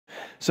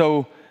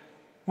So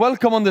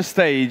welcome on the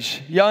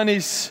stage,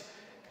 Janis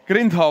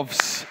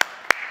Grinhofs,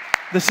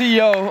 the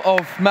CEO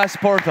of Mass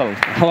Portal.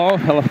 Hello,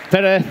 hello.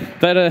 Tere,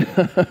 tere.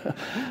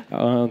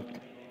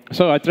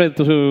 So I tried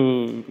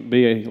to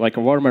be like a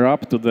warmer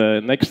up to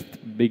the next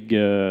big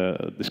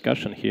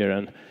discussion here.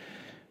 And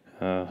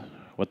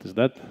what is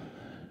that?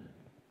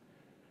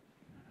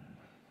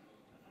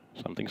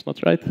 Something's not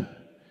right.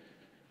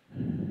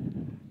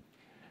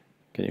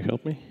 Can you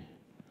help me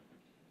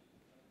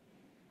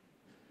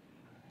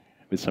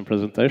with some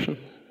presentation?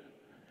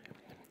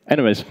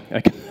 Anyways,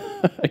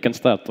 I can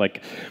start.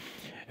 Like,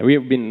 we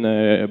have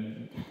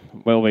been,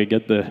 well, we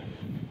get the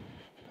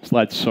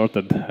slides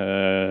sorted.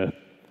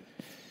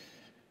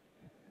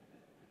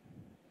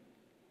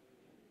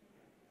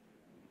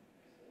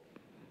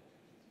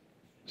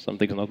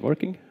 Something's not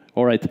working.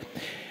 All right.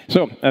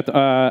 So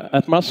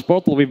at Mass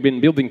Portal, we've been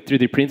building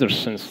 3D printers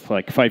since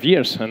like 5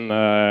 years, and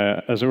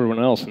as everyone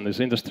else in this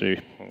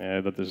industry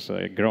that is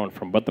grown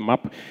from bottom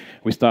up,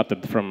 we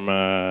started from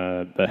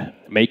the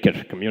maker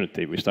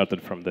community. We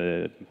started from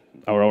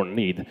our own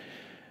need,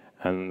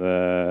 and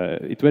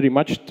it very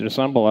much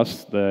resembles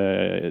us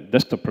the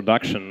desktop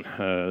production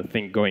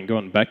thing going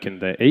on back in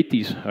the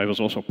 80s. I was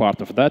also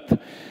part of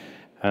that,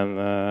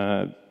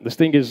 and this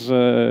thing is.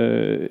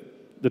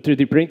 The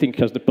 3D printing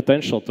has the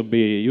potential to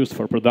be used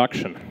for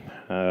production.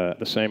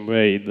 The same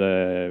way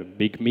the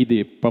big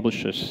media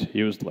publishers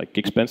used like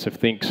expensive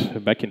things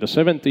back in the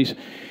 70s.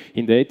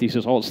 In the 80s,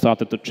 it all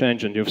started to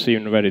change, and you've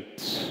seen where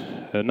it's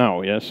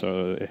now. Yeah,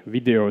 so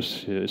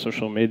videos,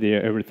 social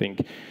media, everything,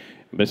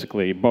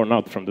 basically born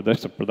out from the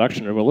desktop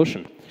production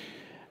revolution.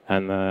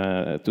 And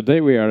today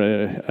we are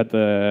at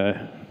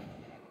the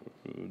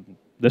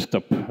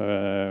desktop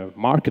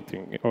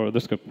marketing or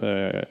desktop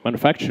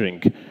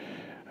manufacturing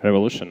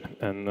revolution.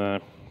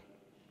 And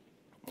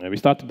we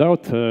started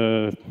out,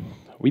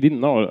 we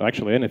didn't know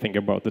actually anything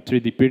about the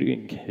 3D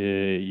printing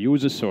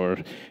uses or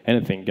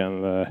anything.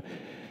 And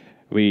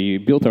we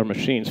built our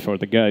machines for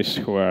the guys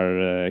who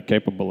are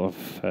capable of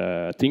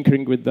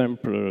tinkering with them,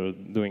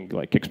 doing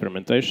like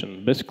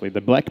experimentation, basically the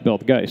black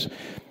belt guys.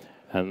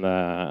 And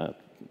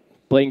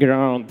playing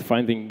around,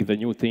 finding the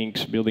new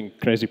things, building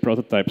crazy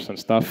prototypes and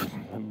stuff.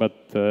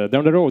 But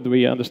down the road,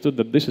 we understood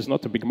that this is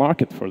not a big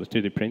market for the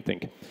 3D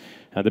printing.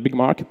 The big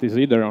market is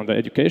either on the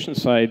education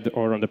side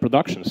or on the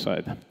production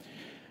side.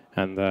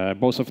 And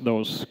both of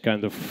those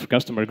kind of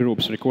customer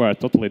groups require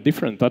totally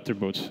different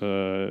attributes.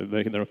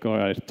 They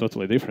require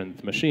totally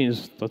different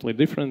machines, totally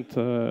different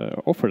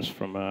offers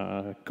from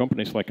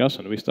companies like us.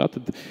 And we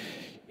started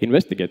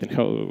investigating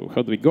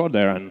how do we go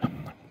there.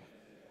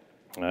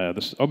 And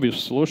this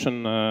obvious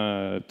solution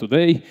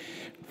today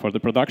for the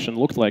production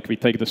looked like we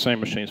take the same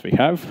machines we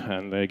have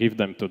and give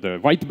them to the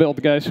white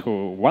belt guys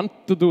who want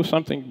to do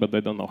something, but they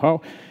don't know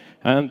how.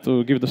 And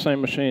to give the same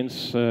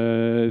machines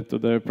to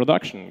the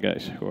production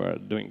guys who are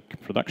doing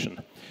production.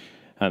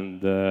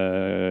 And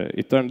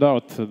it turned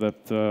out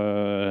that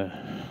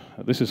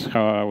this is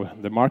how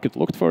the market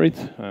looked for it,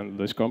 and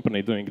this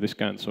company doing these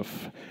kinds of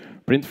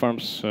print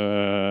farms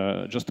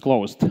just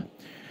closed.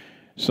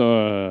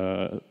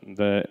 So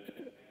the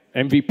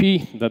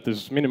MVP, that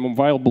is minimum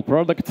viable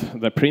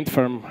product, the print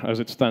farm as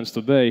it stands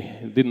today,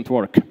 didn't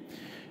work.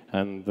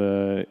 And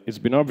it's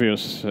been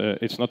obvious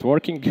it's not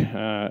working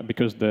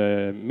because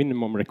the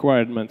minimum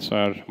requirements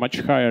are much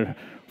higher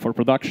for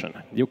production.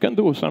 You can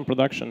do some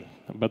production,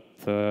 but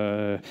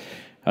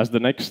as the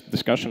next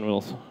discussion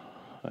will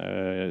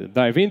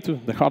dive into,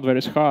 the hardware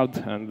is hard,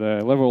 and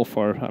the level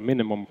for a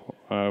minimum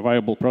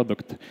viable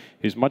product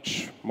is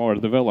much more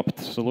developed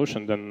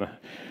solution than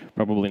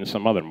probably in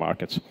some other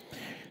markets.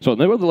 So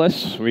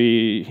nevertheless,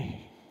 we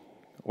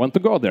want to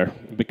go there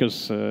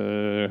because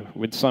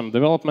with some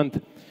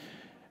development,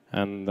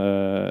 and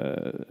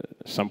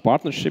some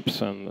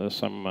partnerships and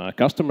some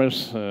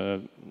customers,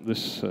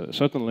 this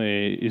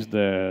certainly is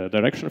the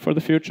direction for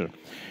the future.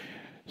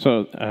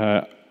 So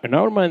in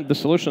our mind, the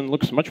solution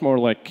looks much more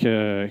like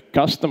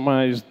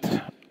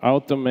customized,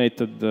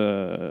 automated,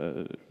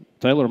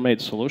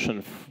 tailor-made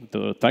solution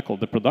to tackle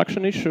the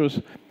production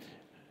issues.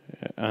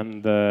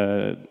 And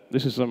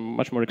this is a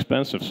much more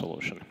expensive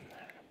solution.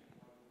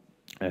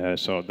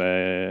 So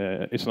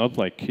it's not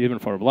like, even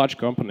for large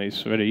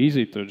companies, very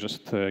easy to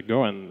just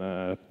go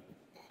and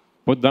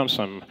put down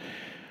some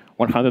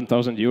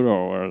 100,000 euro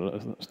or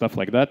stuff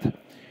like that.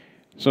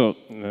 So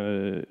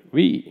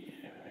we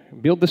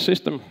built the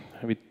system.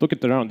 We took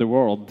it around the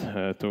world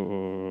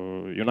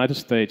to United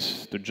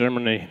States, to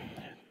Germany,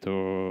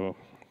 to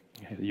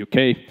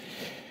UK.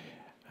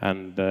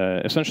 And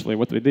essentially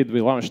what we did, we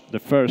launched the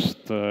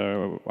first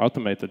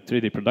automated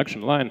 3D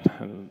production line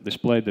and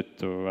displayed it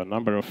to a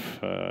number of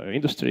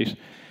industries.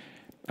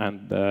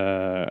 And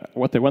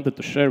what I wanted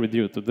to share with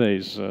you today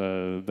is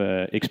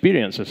the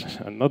experiences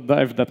and not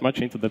dive that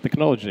much into the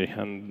technology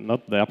and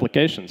not the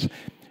applications.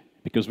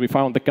 Because we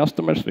found the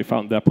customers, we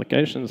found the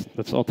applications,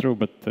 that's all true,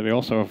 but we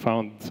also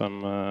found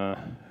some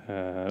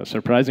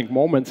surprising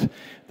moments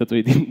that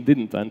we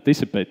didn't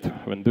anticipate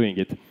when doing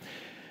it.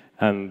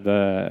 And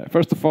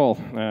first of all,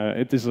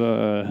 it is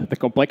the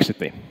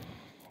complexity.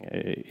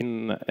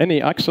 In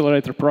any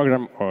accelerator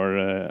program, or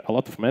a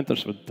lot of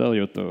mentors would tell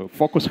you to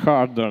focus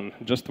hard on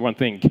just one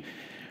thing,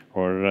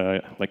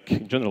 or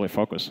like generally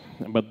focus.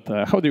 But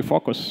how do you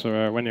focus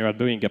when you are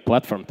doing a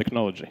platform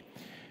technology?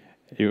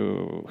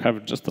 You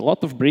have just a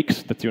lot of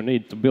bricks that you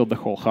need to build the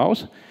whole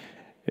house.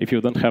 If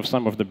you don't have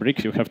some of the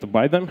bricks, you have to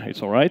buy them.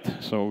 It's all right.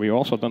 So we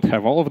also don't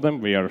have all of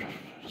them. We are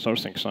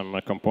sourcing some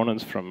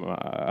components from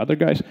other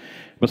guys.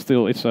 But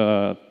still, it's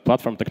a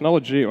platform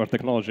technology or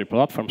technology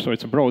platform, so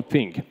it's a broad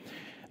thing.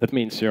 That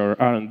means your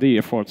R&D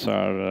efforts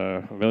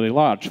are very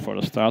large for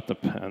a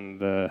startup.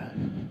 And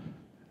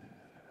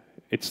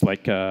it's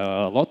like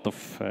a lot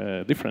of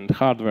different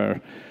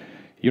hardware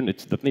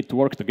units that need to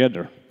work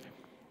together.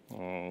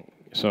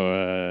 So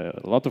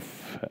a lot of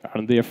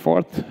R&D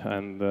effort,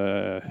 and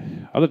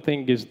other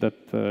thing is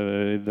that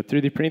the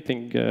 3D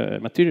printing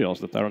materials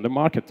that are on the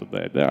market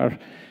today, they are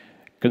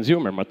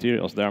consumer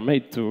materials. They are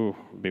made to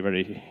be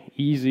very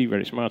easy,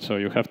 very smart. So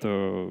you have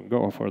to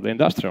go for the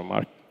industrial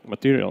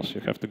materials.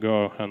 You have to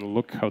go and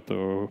look how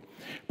to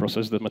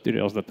process the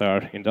materials that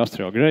are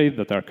industrial grade,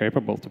 that are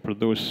capable to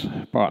produce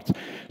parts.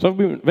 So I've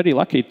been very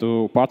lucky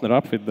to partner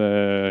up with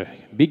the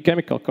big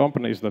chemical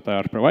companies that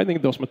are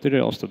providing those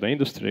materials to the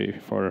industry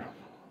for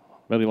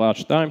very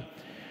large time.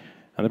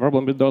 And the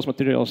problem with those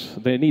materials,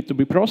 they need to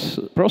be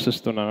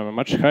processed on a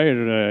much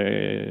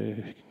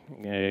higher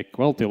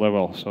quality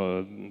level.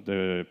 So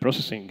the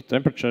processing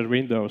temperature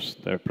windows,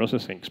 the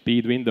processing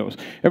speed windows,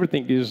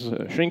 everything is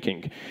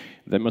shrinking.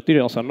 The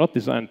materials are not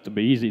designed to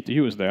be easy to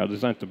use. They are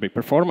designed to be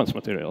performance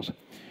materials.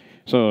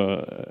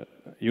 So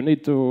you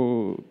need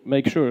to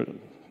make sure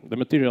the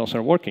materials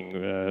are working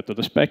to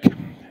the spec.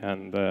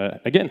 And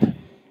again,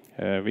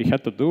 we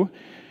had to do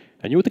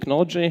a new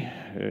technology,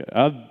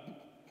 add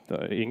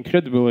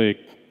incredibly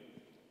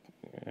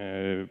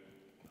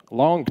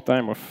long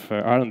time of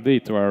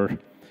R&D to our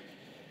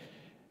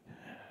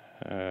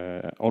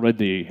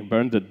already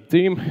burned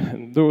team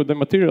and do the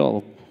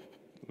material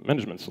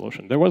management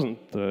solution. There wasn't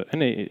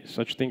any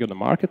such thing on the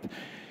market.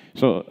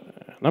 So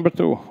number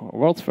two,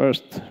 world's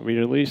first, we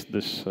released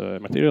this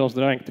materials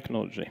drying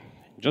technology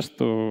just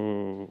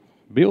to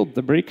build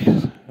the brick,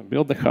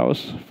 build the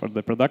house for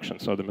the production.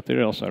 So the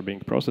materials are being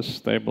processed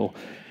stable.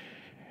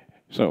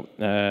 So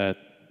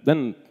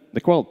then the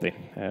quality.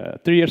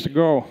 3 years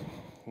ago,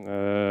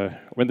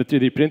 when the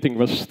 3D printing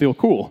was still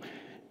cool,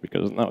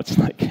 because now it's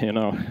like, you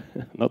know,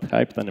 not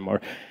hyped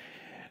anymore.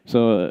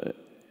 So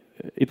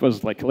it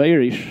was like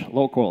layerish,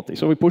 low quality.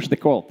 So we pushed the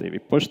quality. We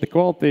pushed the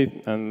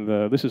quality, and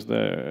this is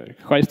the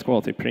highest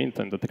quality print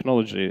and the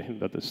technology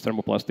that is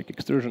thermoplastic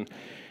extrusion.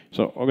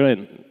 So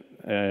again,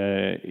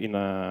 in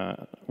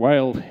a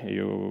while,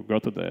 you go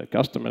to the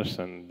customers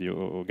and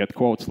you get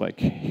quotes like,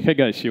 hey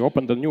guys, you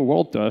opened a new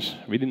world to us.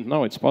 We didn't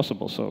know it's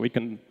possible, so we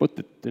can put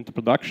it into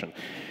production.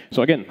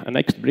 So again, a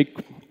next brick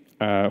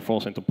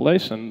falls into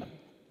place, and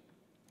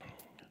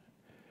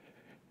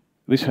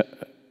this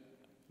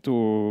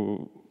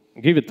to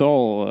give it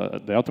all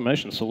the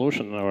automation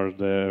solution or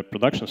the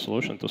production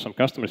solution to some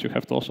customers, you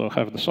have to also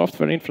have the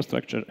software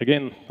infrastructure.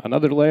 Again,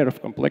 another layer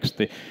of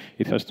complexity.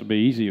 It has to be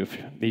easy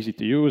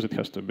to use. It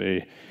has to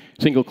be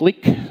single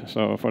click.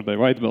 So for the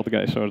white belt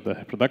guys or the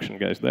production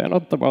guys, they are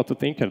not about to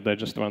tinker. They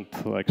just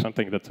want like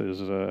something that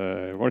is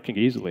working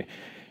easily.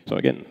 So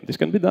again, this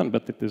can be done,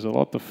 but it is a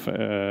lot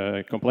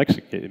of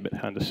complexity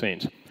behind the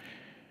scenes.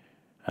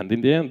 And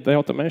in the end, the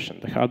automation,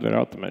 the hardware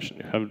automation,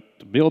 you have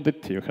to build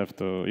it.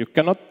 You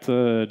cannot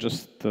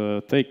just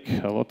take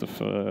a lot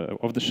of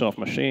off-the-shelf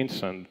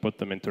machines and put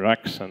them into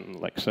racks and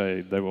like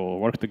say they will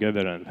work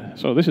together. And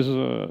so this is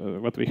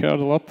what we heard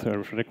a lot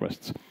of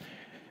requests.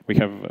 We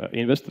have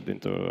invested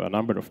into a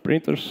number of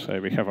printers.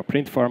 We have a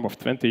print farm of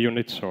 20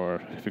 units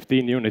or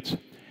 15 units.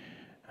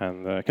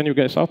 And can you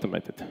guys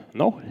automate it?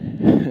 No.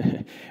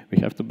 We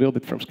have to build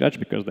it from scratch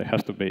because there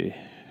has to be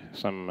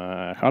some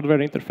hardware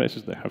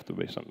interfaces, there have to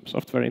be some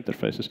software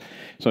interfaces.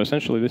 So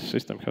essentially, this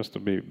system has to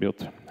be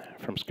built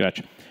from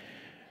scratch.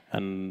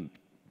 And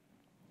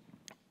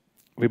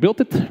we built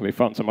it, we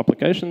found some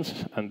applications,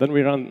 and then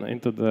we ran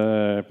into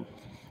the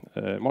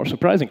more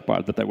surprising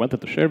part that I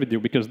wanted to share with you,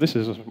 because this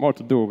is more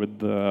to do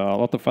with a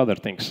lot of other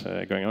things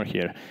going on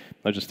here,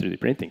 not just 3D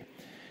printing.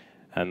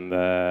 And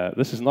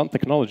this is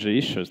non-technology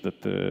issues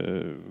that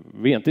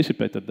we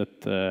anticipated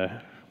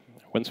that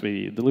once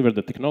we deliver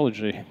the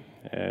technology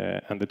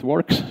and it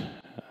works,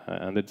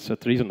 and it's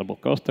at reasonable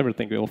cost,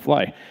 everything will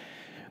fly.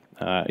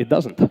 It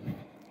doesn't,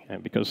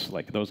 because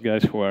like those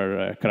guys who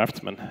are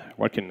craftsmen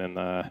working in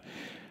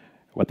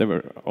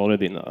whatever,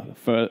 already in a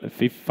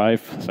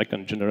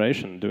 5th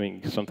generation,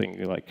 doing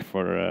something like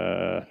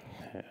for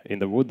in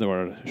the wood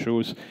or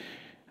shoes,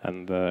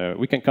 and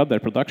we can cut their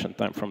production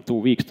time from 2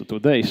 weeks to 2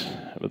 days,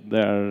 but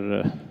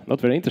they're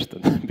not very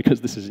interested because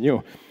this is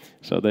new.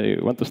 So they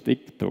want to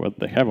stick to what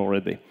they have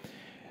already.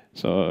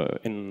 So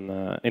in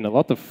a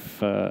lot of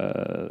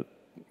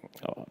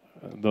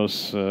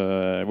those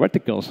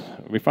verticals,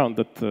 we found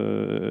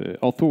that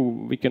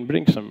although we can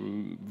bring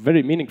some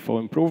very meaningful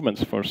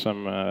improvements for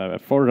some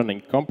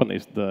forerunning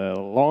companies, the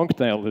long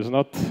tail is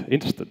not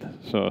interested.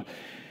 So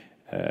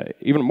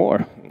Even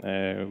more,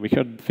 we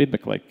heard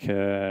feedback like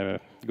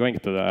going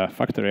to the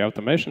factory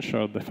automation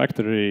show, the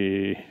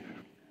factory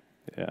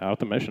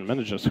automation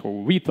managers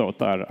who we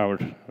thought are our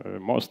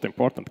most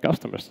important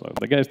customers, so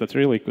the guys that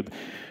really could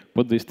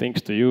put these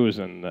things to use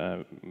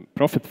and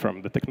profit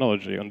from the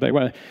technology. And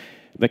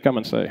they come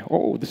and say,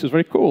 oh, this is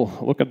very cool.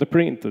 Look at the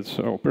print. It's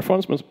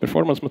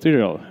performance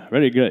material.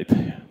 Very great.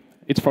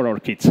 It's for our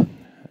kids.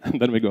 And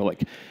then we go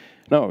like,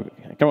 no,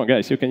 come on,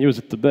 guys, you can use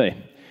it today.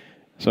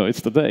 So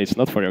it's today, it's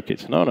not for your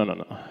kids. No,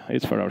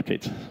 it's for our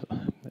kids.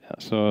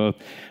 So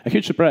a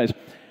huge surprise.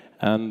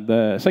 And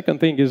the second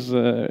thing is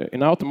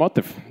in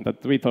automotive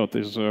that we thought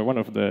is one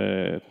of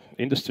the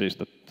industries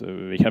that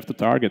we have to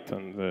target.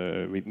 And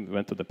we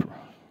went to the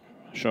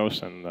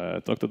shows and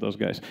talked to those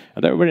guys.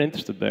 And they were very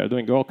interested. They are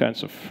doing all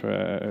kinds of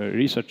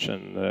research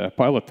and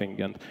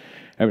piloting and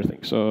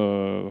everything.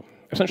 So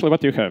essentially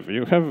what you have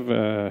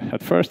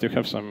at first you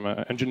have some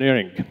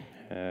engineering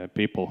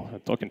people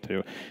talking to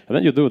you. And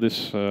then you do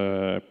this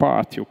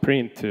part, you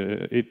print.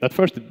 At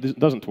first, it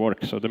doesn't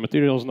work. So the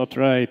material is not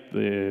right,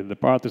 the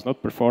part is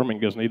not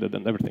performing as needed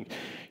and everything.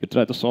 You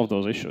try to solve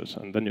those issues.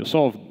 And then you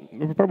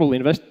probably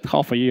invest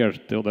half a year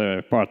till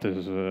the part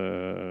is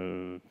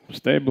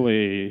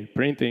stably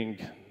printing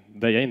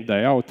day in,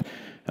 day out,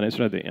 and it's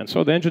ready. And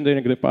so the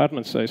engineering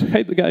department says,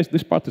 hey, guys,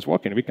 this part is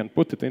working. We can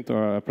put it into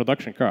a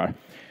production car.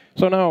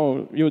 So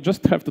now you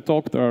just have to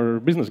talk to our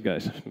business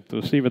guys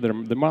to see whether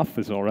the math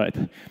is all right.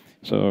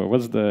 So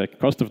what's the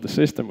cost of the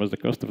system, what's the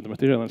cost of the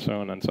material, and so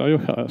on. And so you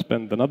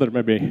spend another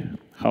maybe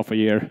half a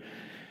year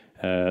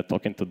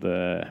talking to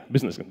the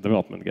business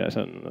development guys,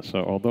 and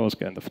so all those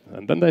kind of.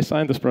 And then they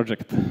sign this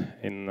project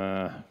in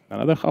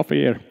another half a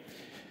year.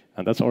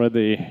 And that's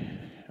already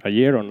a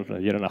year or a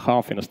year and a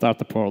half in a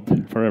startup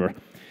world forever.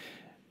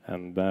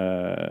 And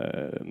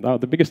now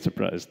the biggest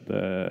surprise,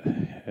 the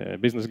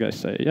business guys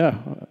say, yeah,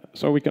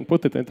 so we can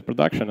put it into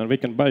production and we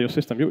can buy your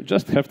system. You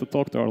just have to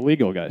talk to our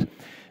legal guys.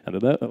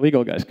 And the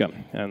legal guys come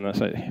and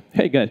say,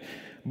 hey guys,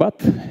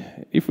 but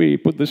if we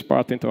put this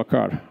part into a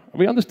car,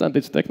 we understand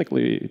it's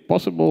technically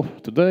possible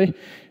today.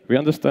 We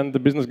understand the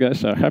business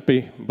guys are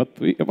happy, but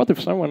what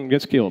if someone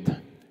gets killed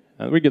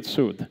and we get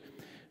sued?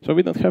 So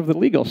we don't have the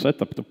legal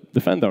setup to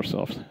defend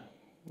ourselves.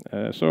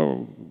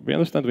 So we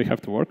understand we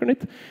have to work on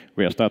it.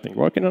 We are starting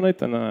working on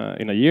it, and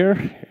in a year,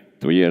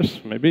 2 years,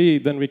 maybe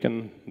then we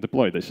can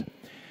deploy this.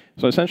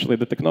 So essentially,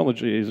 the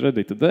technology is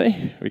ready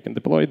today. We can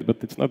deploy it,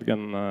 but it's not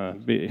going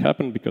to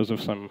happen because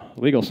of some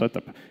legal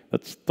setup.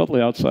 That's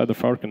totally outside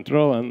of our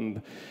control,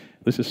 and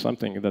this is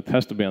something that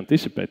has to be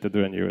anticipated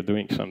when you're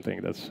doing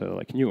something that's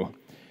like new.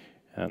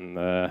 And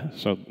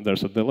so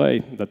there's a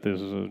delay that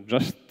is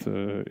just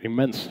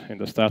immense in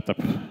the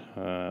startup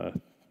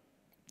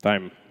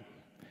time.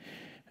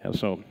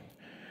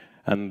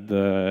 And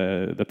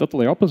the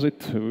totally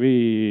opposite,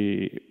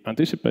 we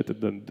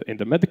anticipated that in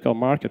the medical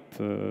market,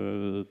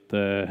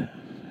 the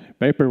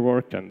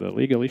paperwork and the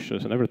legal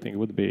issues and everything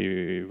would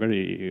be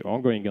very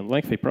ongoing and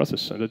lengthy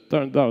process, and it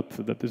turned out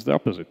that is the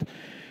opposite.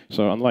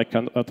 So unlike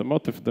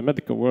automotive, the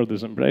medical world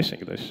is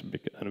embracing this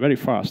and very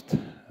fast,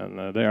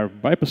 and they are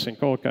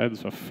bypassing all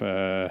kinds of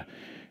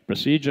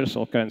procedures,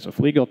 all kinds of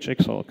legal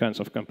checks, all kinds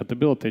of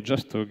compatibility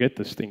just to get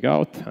this thing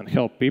out and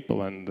help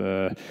people and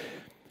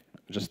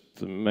just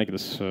to make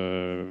this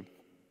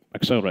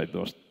accelerate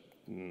those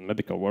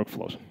medical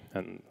workflows,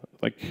 and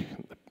like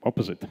the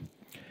opposite.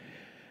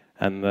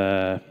 And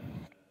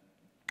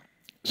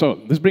so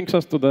this brings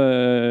us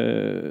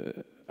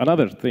to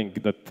another thing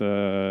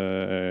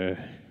that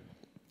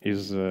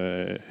is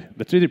the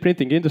 3D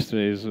printing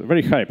industry is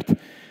very hyped.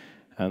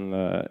 And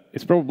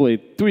it's probably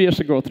 2 years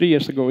ago, 3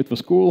 years ago, it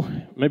was cool.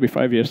 Maybe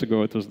 5 years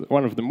ago, it was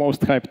one of the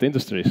most hyped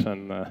industries.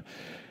 And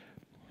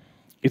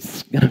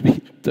it's going to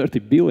be 30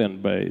 billion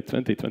by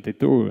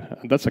 2022,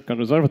 and that's a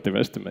conservative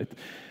estimate.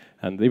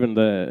 And even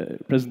the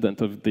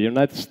president of the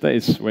United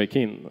States weighed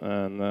in,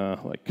 and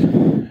like,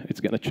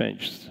 it's going to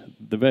change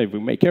the way we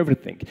make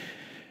everything.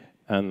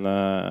 And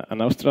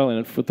an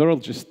Australian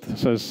futurologist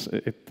says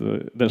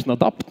there's no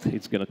doubt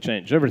it's going to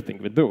change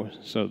everything we do.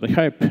 So the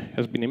hype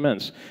has been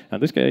immense.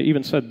 And this guy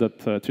even said that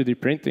 3D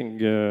printing,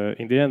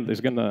 in the end,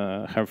 is going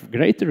to have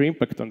greater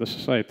impact on the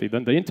society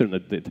than the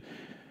internet did.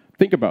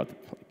 Think about it.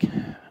 Like,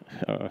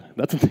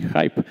 that's the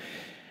hype.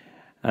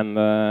 And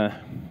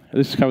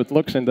this is how it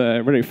looks in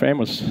the very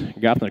famous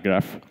Gartner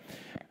graph.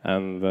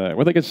 And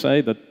what I can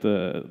say that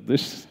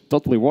this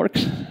totally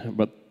works,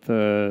 but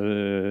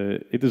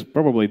it is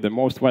probably the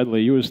most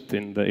widely used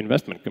in the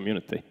investment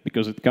community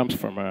because it comes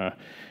from a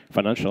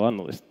financial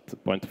analyst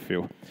point of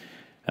view.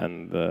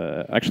 And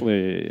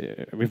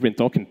actually, we've been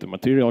talking to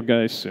material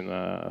guys in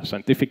a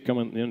scientific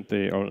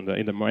community or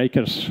in the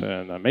makers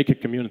and the maker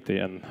community,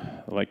 and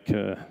like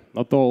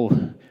not all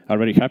are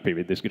very happy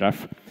with this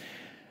graph.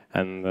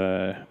 And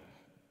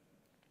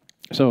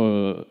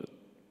so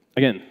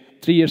again,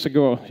 3 years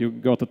ago, you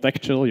go to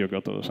TechChill, you go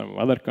to some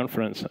other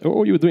conference.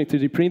 Oh, you're doing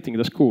 3D printing,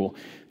 that's cool.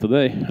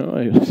 Today, oh,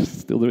 you're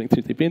still doing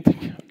 3D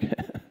printing? Okay.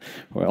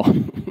 Well,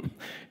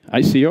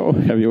 ICO,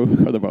 have you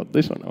heard about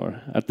this one? Or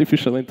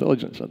artificial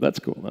intelligence? That's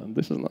cool.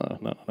 This is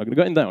not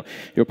going down.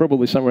 You're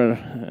probably somewhere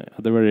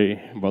at the very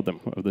bottom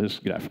of this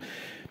graph.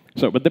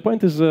 So, but the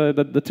point is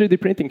that the 3D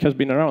printing has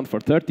been around for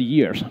 30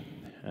 years.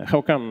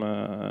 How come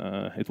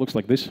it looks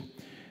like this?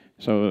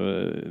 So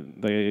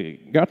the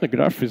Gartner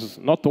graph is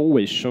not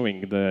always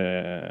showing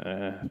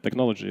the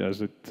technology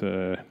as it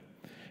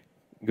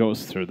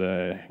goes through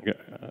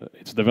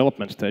its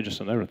development stages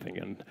and everything.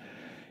 And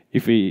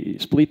if we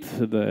split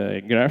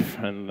the graph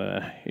and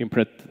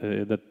interpret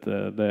that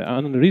the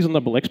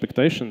unreasonable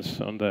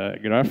expectations on the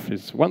graph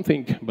is one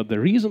thing, but the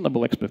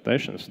reasonable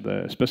expectations,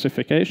 the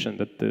specification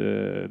that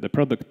the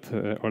product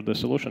or the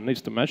solution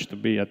needs to match to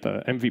be at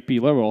the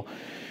MVP level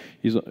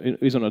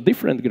is on a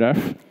different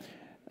graph.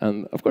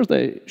 And of course,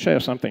 they share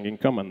something in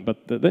common.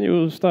 But then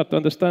you start to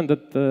understand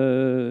that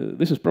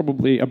this is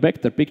probably a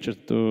better picture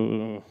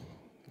to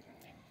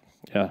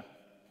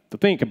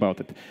think about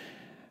it.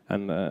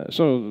 And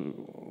so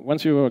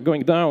once you are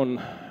going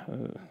down,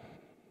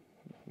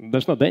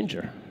 there's no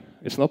danger.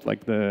 It's not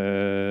like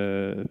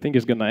the thing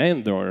is going to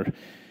end, or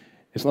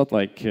it's not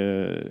like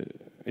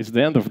it's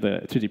the end of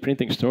the 3D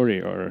printing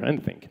story or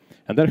anything.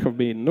 And there have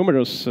been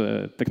numerous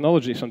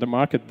technologies on the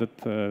market that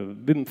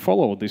didn't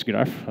follow this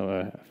graph.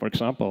 For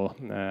example,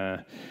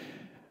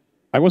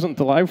 I wasn't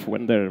alive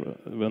when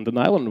the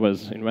nylon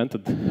was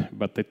invented,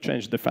 but it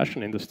changed the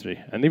fashion industry.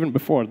 And even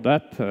before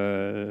that,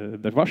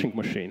 the washing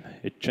machine,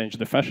 it changed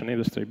the fashion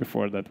industry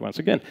before that once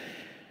again.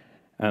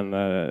 And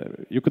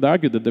you could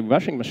argue that the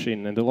washing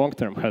machine in the long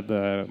term had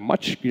a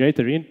much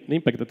greater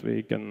impact that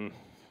we can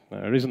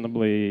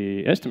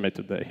reasonably estimate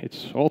today.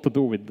 It's all to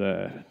do with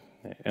the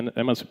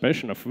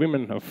emancipation of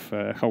women, of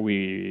how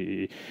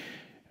we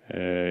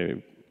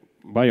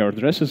buy our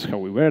dresses, how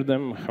we wear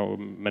them, how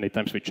many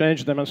times we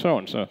change them, and so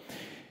on. So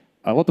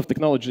a lot of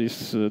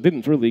technologies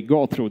didn't really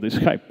go through this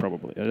hype,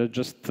 probably.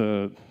 Just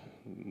the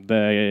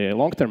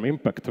long-term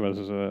impact was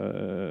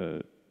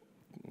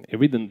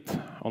evident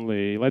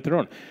only later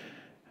on.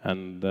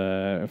 And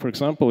for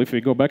example, if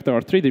we go back to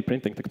our 3D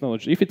printing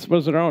technology, if it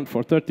was around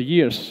for 30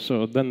 years,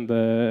 so then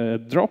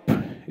the drop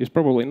is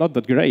probably not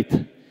that great.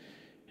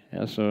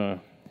 Yeah, so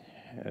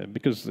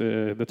because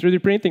the 3D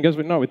printing, as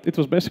we know, it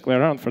was basically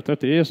around for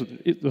 30 years.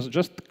 It was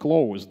just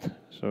closed,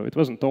 so it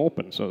wasn't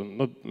open. So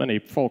not many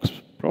folks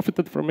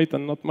profited from it,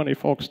 and not many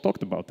folks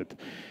talked about it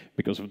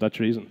because of that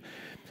reason.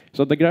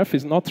 So the graph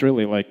is not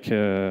really like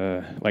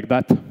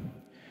that.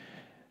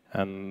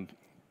 And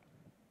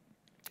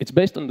it's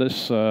based on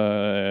this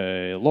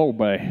law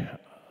by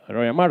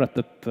Roy Amarat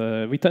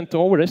that we tend to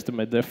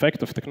overestimate the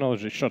effect of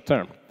technology short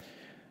term,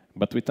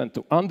 but we tend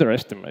to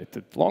underestimate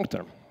it long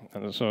term.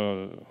 And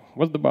so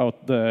what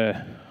about the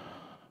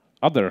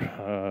other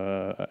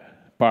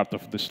part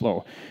of this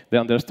law, the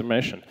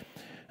underestimation?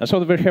 And so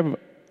we have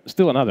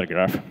still another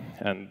graph.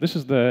 And this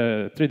is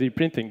the 3D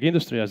printing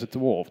industry as it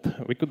evolved.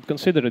 We could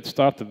consider it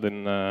started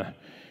in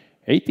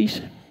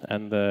 80s.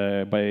 And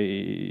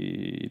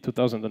by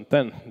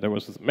 2010, there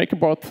was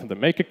MakerBot, the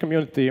maker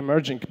community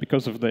emerging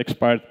because of the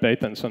expired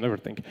patents and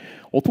everything.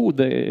 Although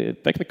the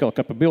technical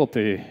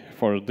capability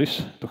for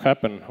this to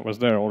happen was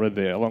there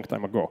already a long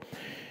time ago.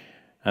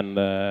 And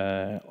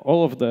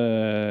all of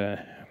the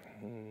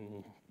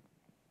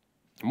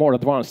more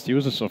advanced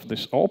uses of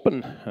this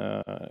open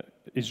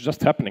is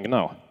just happening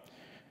now.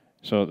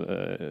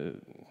 So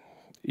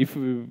if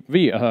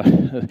we,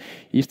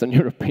 Eastern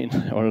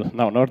European or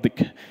now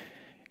Nordic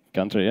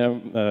country,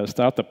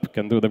 startup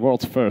can do the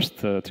world's first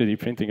 3D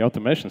printing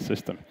automation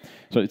system.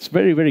 So it's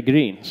very, very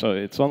green. So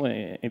it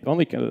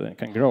only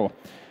can grow.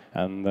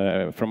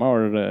 And from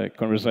our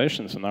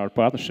conversations and our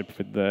partnership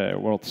with the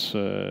world's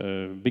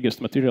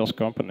biggest materials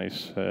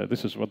companies,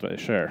 this is what they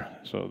share.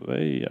 So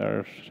they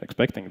are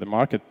expecting the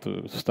market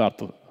to start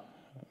to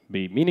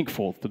be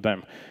meaningful to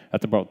them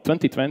at about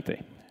 2020.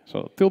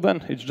 So till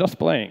then, it's just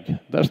playing.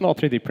 There's no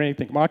 3D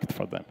printing market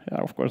for them.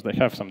 Yeah, of course, they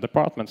have some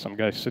departments, some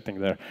guys sitting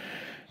there.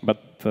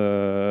 But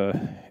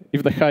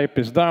if the hype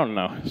is down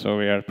now, so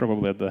we are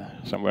probably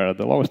at somewhere at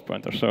the lowest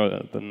point or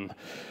so, then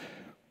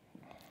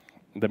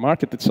the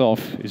market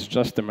itself is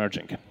just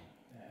emerging.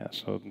 Yeah,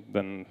 so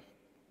then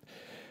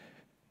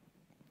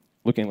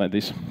looking like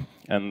this.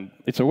 And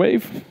it's a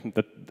wave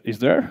that is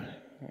there.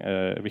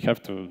 We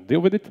have to deal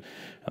with it.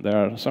 And there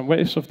are some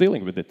ways of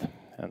dealing with it.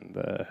 And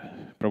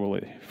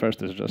probably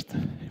first is just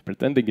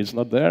pretending it's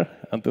not there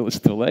until it's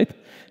too late,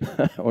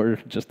 or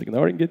just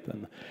ignoring it.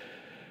 And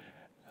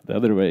the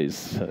other way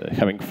is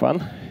having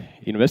fun,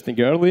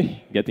 investing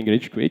early, getting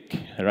rich quick,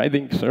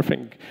 riding,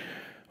 surfing,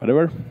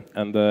 whatever.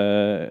 And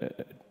the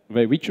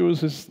way we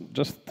choose is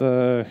just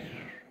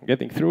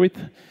getting through it.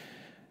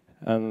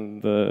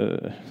 And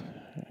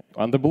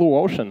on the blue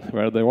ocean,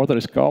 where the water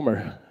is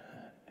calmer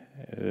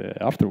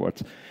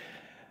afterwards.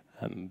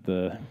 And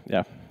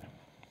yeah,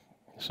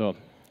 so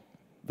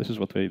this is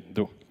what we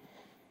do.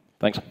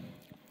 Thanks.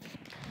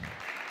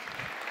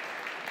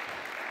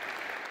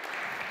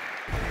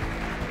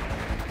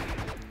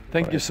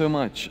 Thank you so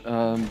much.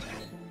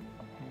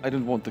 I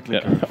don't want the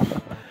clicker. Yeah.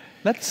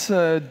 Let's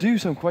do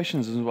some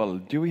questions as well.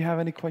 Do we have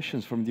any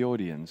questions from the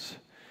audience?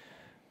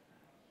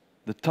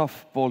 The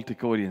tough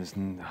Baltic audience.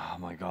 Oh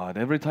my God,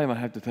 every time I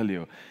have to tell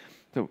you.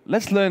 So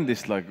let's learn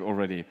this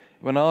already.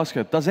 When I ask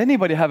her, does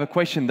anybody have a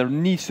question? There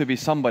needs to be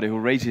somebody who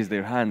raises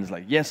their hands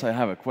like, yes, I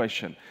have a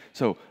question.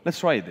 So let's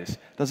try this.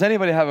 Does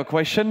anybody have a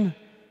question?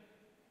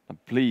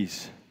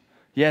 Please.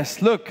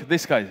 Yes, look,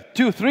 this guy.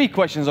 2, 3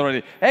 questions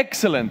already.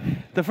 Excellent.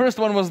 The first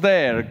one was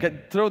there.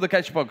 Throw the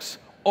catch box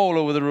all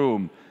over the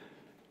room.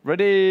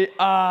 Ready?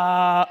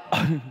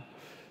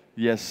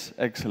 Yes,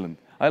 excellent.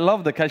 I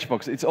love the catch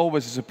box. It's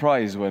always a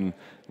surprise when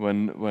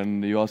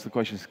you ask the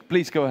questions.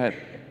 Please go ahead.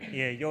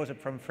 Yeah, Joseph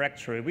from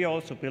Fractory. We're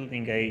also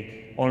building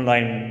a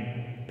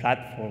online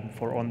platform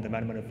for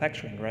on-demand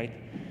manufacturing, right?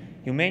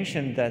 You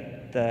mentioned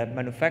that the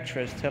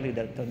manufacturers tell you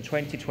that in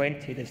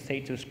 2020 the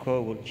status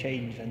quo will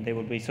change and they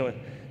will be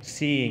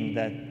seeing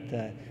that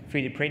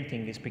 3D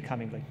printing is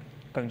becoming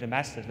going to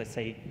massive, let's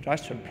say,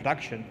 industrial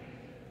production.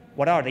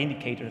 What are the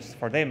indicators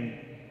for them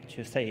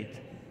to say it?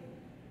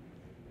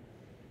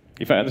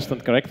 If I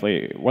understand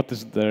correctly, what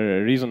is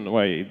the reason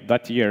why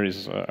that year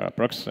is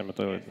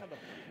approximately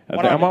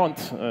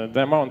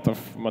the amount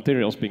of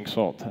materials being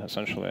sold,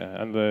 essentially?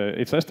 And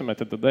it's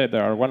estimated today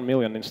there are 1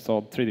 million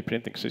installed 3D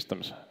printing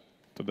systems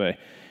today.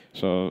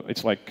 So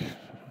it's like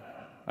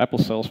Apple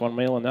sells 1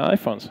 million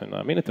iPhones in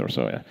a minute or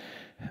so. Yeah.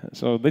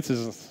 So this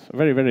is a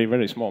very, very,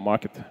 very small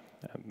market.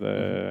 And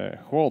the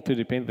whole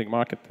 3D printing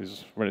market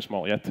is very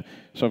small yet.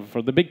 So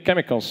for the big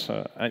chemicals,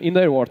 and in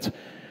their words,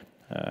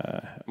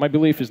 my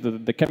belief is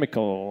that the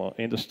chemical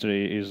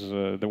industry is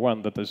the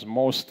one that is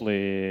mostly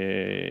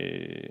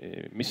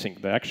missing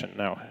the action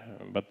now.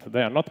 But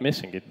they are not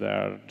missing it. They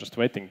are just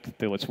waiting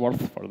till it's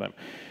worth for them.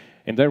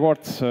 In their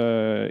words,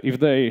 if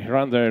they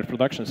run their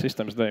production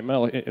systems, they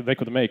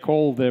could make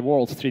all the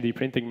world's 3D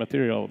printing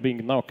material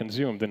being now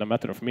consumed in a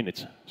matter of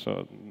minutes.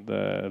 So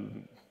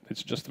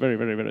it's just very,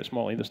 very, very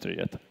small industry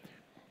yet.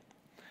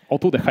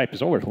 Although the hype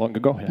is over long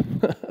ago. Yeah.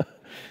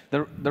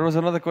 There was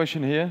another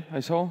question here, I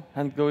saw.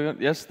 Hand going on.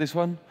 Yes, this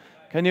one.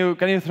 Can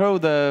you throw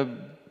the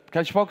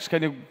catch box?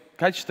 Can you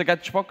catch the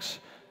catch box?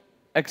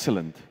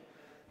 Excellent.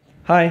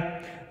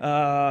 Hi.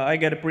 I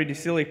got a pretty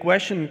silly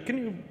question. Can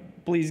you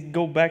please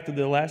go back to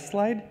the last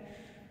slide?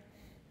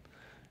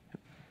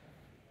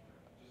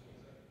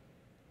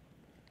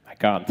 I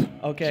can't.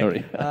 Okay.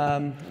 Sorry.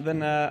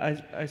 Then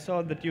I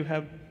saw that you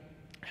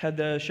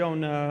had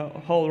shown a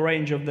whole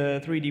range of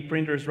the 3D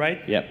printers,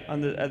 right? Yep.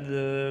 At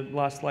the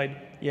last slide.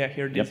 Yeah,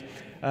 here it is.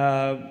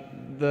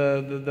 Yep.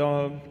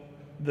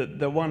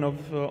 The one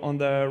on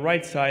the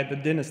right side, the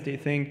Dynasty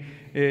thing,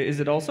 is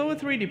it also a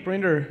 3D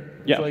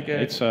printer? Yeah, it's like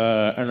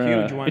a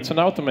huge one. It's an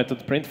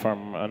automated print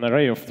farm, an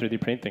array of 3D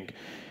printing.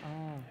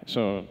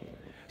 So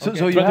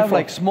you have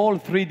like small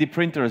 3D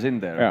printers in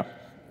there. Yeah.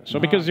 So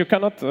because you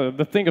cannot,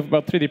 the thing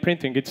about 3D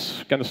printing,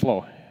 it's kind of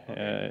slow.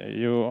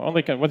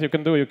 What you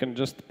can do, you can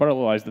just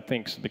parallelize the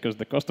things because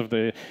the cost of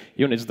the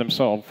units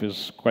themselves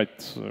is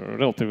quite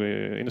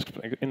relatively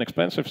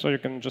inexpensive. So you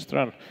can just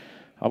run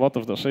a lot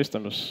of those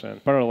systems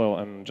in parallel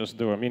and just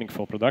do a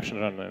meaningful production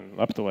run and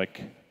up to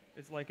like.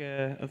 It's like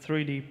a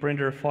 3D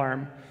printer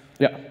farm.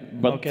 Yeah,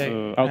 but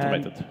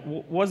automated.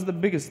 And what's the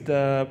biggest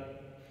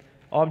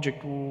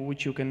object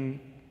which you can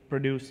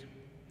produce?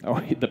 Oh,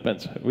 it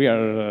depends. We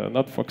are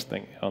not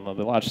focusing on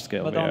the large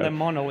scale. But on the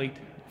monolith.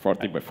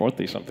 40 by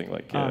 40, something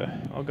like.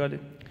 Oh, got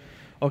it.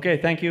 Okay,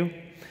 thank you.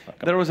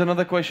 Welcome. There was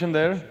another question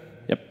there.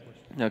 Yep.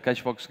 Now,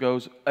 Catchbox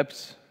goes.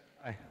 Oops.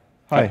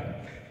 Hi.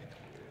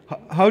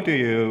 How do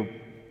you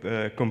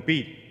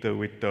compete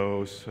with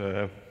those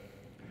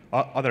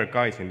other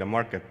guys in the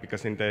market?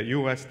 Because in the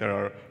US there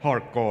are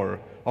hardcore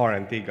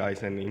R&D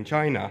guys, and in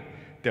China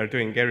they're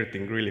doing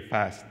everything really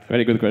fast.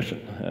 Very good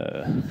question.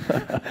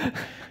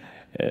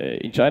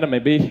 In China,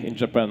 maybe. In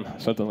Japan,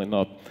 certainly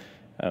not.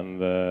 And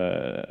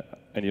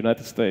in the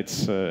United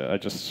States, I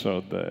just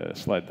showed the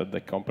slide that the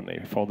company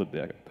folded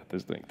there that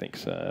is doing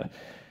things.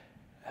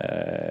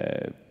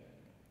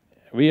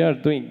 We are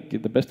doing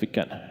the best we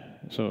can.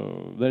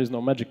 So there is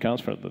no magic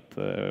answer that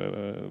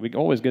we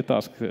always get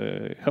asked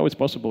how it's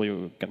possible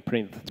you can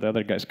print, the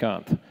other guys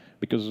can't.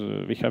 Because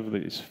we have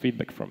this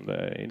feedback from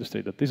the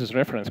industry that this is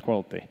reference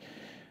quality.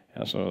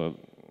 So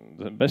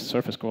the best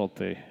surface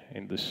quality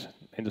in this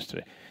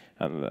industry.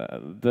 And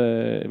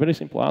the very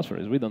simple answer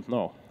is we don't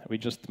know. We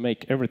just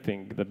make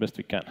everything the best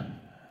we can.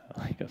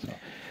 I guess so.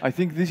 I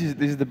think this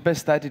is the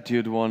best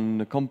attitude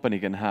one company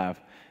can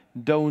have.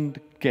 Don't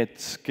get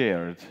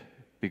scared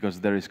because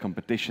there is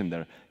competition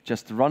there.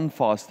 Just run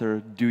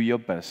faster, do your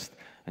best,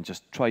 and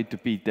just try to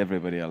beat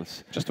everybody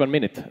else. Just 1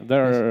 minute.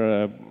 There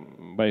are,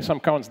 by some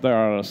counts, there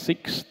are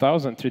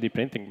 6,000 3D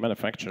printing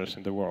manufacturers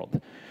in the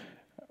world.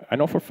 I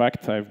know for a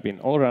fact, I've been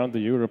all around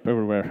Europe,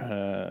 everywhere.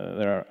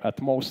 There are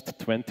at most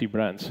 20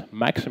 brands,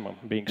 maximum,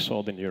 being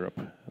sold in Europe.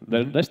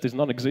 The rest is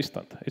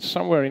non-existent. It's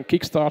somewhere in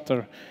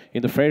Kickstarter,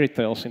 in the fairy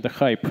tales, in the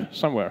hype,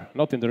 somewhere,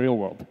 not in the real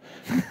world.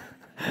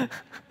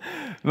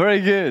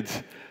 Very good.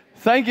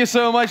 Thank you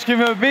so much. Give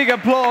him a big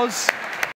applause.